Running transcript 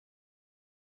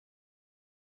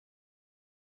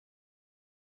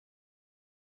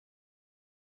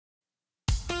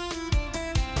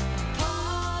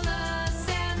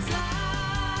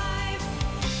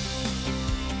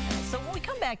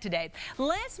back today.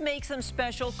 Let's make some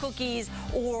special cookies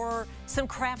or some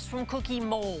crafts from cookie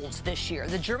molds this year.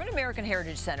 The German American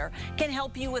Heritage Center can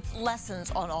help you with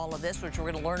lessons on all of this, which we're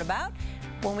going to learn about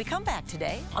when we come back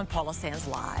today on Paula Sands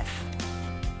Live.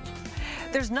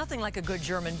 There's nothing like a good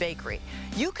German bakery.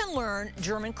 You can learn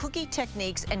German cookie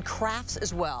techniques and crafts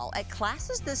as well at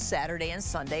classes this Saturday and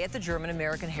Sunday at the German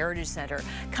American Heritage Center.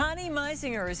 Connie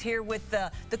Meisinger is here with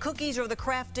the cookies or the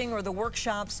crafting or the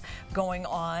workshops going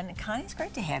on. Connie, it's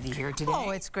great to have you here today. Oh,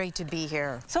 it's great to be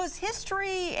here. So it's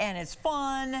history and it's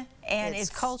fun and it's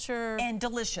culture and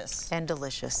delicious. And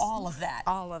delicious. All of that.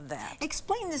 All of that.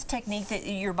 Explain this technique that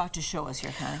you're about to show us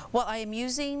here, Connie. Well, I am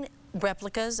using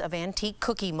replicas of antique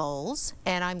cookie molds,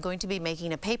 and I'm going to be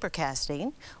making a paper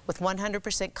casting with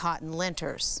 100% cotton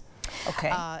linters. Okay.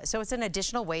 So it's an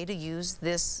additional way to use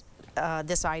this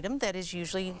this item that is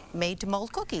usually made to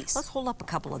mold cookies. Let's hold up a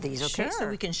couple of these, okay, Sure. so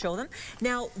we can show them.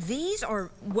 Now, these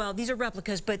are, well, these are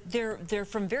replicas, but they're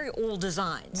from very old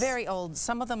designs. Very old.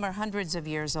 Some of them are hundreds of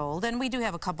years old, and we do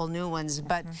have a couple new ones,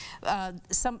 but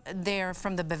they're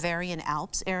from the Bavarian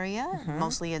Alps area,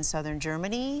 mostly in southern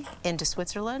Germany, into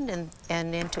Switzerland,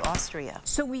 and into Austria.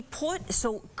 So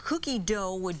so cookie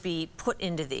dough would be put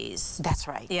into these. That's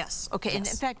right. Yes. Okay, and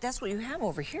in fact, that's what you have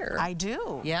over here. I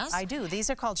do. Yes? I do. These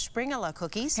are called Springela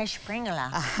cookies.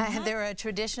 Springela. They're a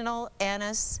traditional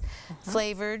anise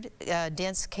flavored,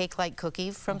 dense cake-like cookie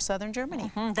from southern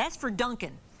Germany. That's for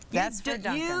Dunkin'. That's for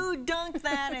Dunkin'. You dunk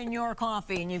that in your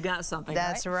coffee and you got something,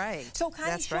 That's right. So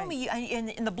kind of show me,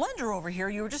 in the blender over here,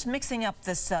 you were just mixing up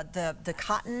this, the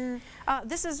cotton.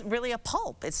 This is really a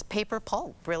pulp. It's paper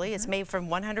pulp, really. It's made from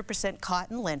 100%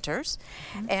 cotton linters.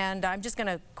 And I'm just going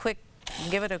to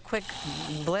give it a quick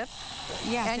blip.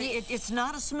 Yeah, and it's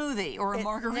not a smoothie or a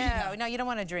margarita. No, you don't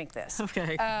want to drink this.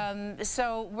 Okay.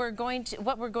 So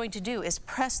what we're going to do is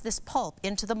press this pulp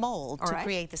into the mold to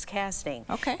create this casting.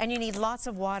 Okay. And you need lots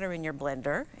of water in your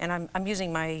blender. And I'm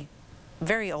using my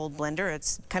very old blender.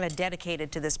 It's kind of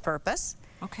dedicated to this purpose.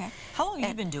 Okay. How long have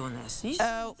you been doing this? You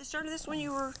started this when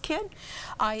you were a kid?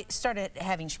 I started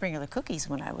having Springela cookies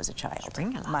when I was a child.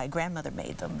 Springela? My grandmother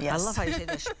made them, yes. I love how you say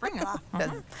this,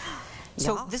 Springela.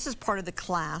 So this is part of the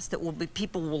class that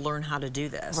people will learn how to do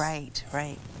this. Right,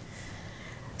 right.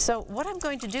 So what I'm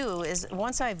going to do is,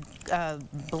 once I've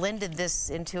blended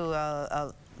this into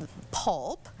a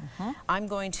pulp, I'm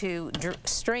going to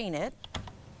strain it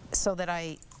so that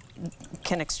I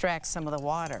can extract some of the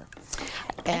water.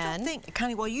 And I think,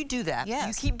 Connie, while you do that,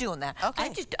 you keep doing that.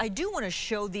 Okay. I do want to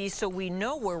show these so we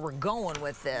know where we're going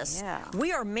with this. Yeah.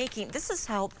 We are making, this is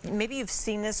how, maybe you've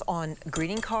seen this on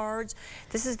greeting cards.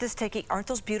 This is this taking, aren't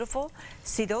those beautiful?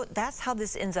 See, that's how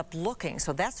this ends up looking.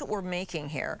 So that's what we're making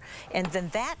here. And then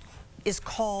that is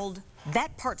called,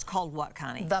 that part's called what,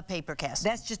 Connie? The paper casting.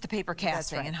 That's just the paper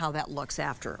casting and how that looks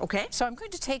after, okay? So I'm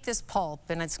going to take this pulp,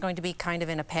 and it's going to be kind of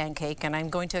in a pancake, and I'm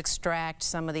going to extract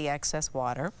some of the excess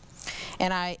water.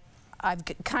 And I've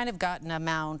kind of got an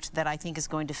amount that I think is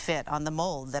going to fit on the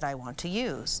mold that I want to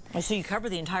use. So you cover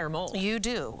the entire mold? You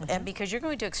do, and because you're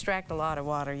going to extract a lot of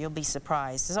water, you'll be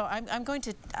surprised. So I'm going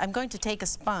to take a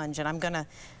sponge, and I'm going to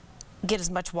get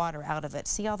as much water out of it.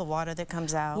 See all the water that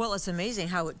comes out? Well, it's amazing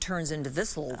how it turns into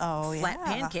this little flat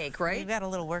pancake, right? We've got a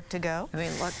little work to go. I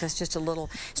mean, look, that's just a little.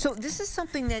 So this is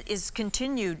something that is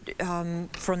continued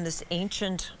from this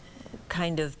ancient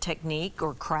kind of technique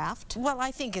or craft? Well,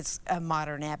 I think it's a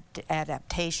modern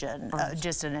adaptation,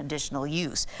 just an additional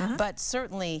use. But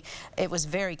certainly it was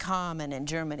very common in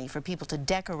Germany for people to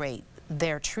decorate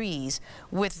their trees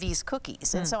with these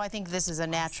cookies. And so I think this is a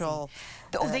natural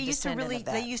they used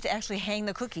to actually hang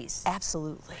the cookies.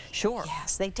 Absolutely. Sure.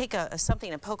 Yes, they take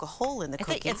something and poke a hole in the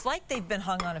cookie. It's like they've been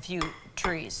hung on a few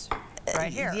trees.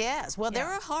 Right here. Yes. Well,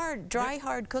 they're a dry,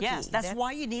 hard cookie. Yes, that's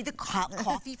why you need the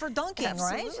coffee for dunking,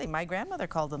 right? Absolutely. My grandmother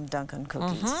called them Dunkin'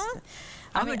 cookies.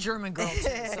 I'm a German girl, too,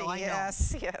 so I know.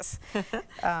 Yes.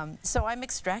 So I'm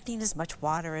extracting as much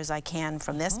water as I can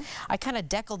from this. I kind of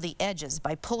deckled the edges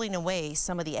by pulling away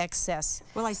some of the excess.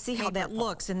 Well, I see how that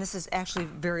looks, and this is actually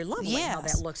very lovely how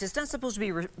that looks. It's not supposed to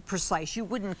be precise. You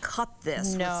wouldn't cut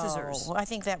this with scissors. No, I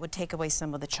think that would take away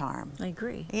some of the charm. I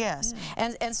agree. Yes.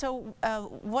 And so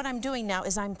what I'm doing now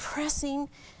is I'm pressing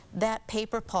that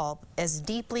paper pulp as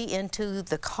deeply into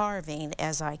the carving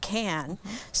as I can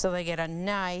so they get a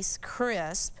nice,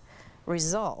 crisp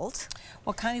result.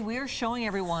 Well, Connie, we are showing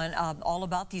everyone all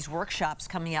about these workshops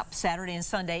coming up Saturday and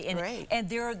Sunday, and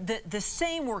they're the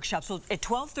same workshops. So at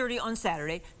 12:30 on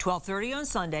Saturday, 12:30 on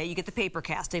Sunday, you get the paper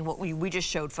casting, what we just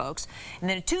showed folks, and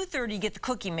then at 2:30 you get the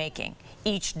cookie making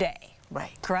each day.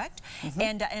 Right. Correct?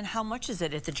 And how much is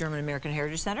it at the German American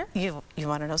Heritage Center? You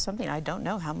want to know something? I don't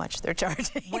know how much they're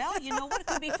charging. Well, you know what? It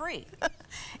could be free.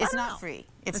 It's not free.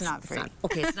 It's not free.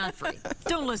 Okay, it's not free.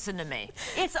 Don't listen to me.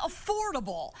 It's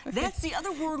affordable. That's the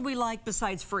other word we like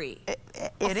besides free.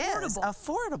 It is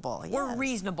affordable. Yes. Or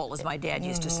reasonable, as my dad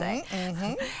used to say.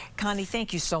 Connie,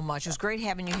 thank you so much. It was great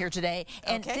having you here today.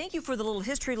 And thank you for the little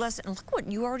history lesson. And look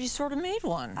what, you already sort of made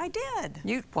one. I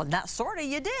did. Well, not sort of,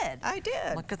 you did. I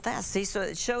did. Look at that. See, so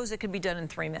it shows it can be done in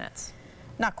 3 minutes.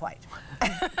 Not quite.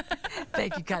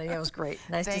 Thank you, Connie. That was great.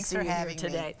 Nice to see you here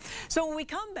today. Me. So when we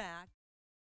come back...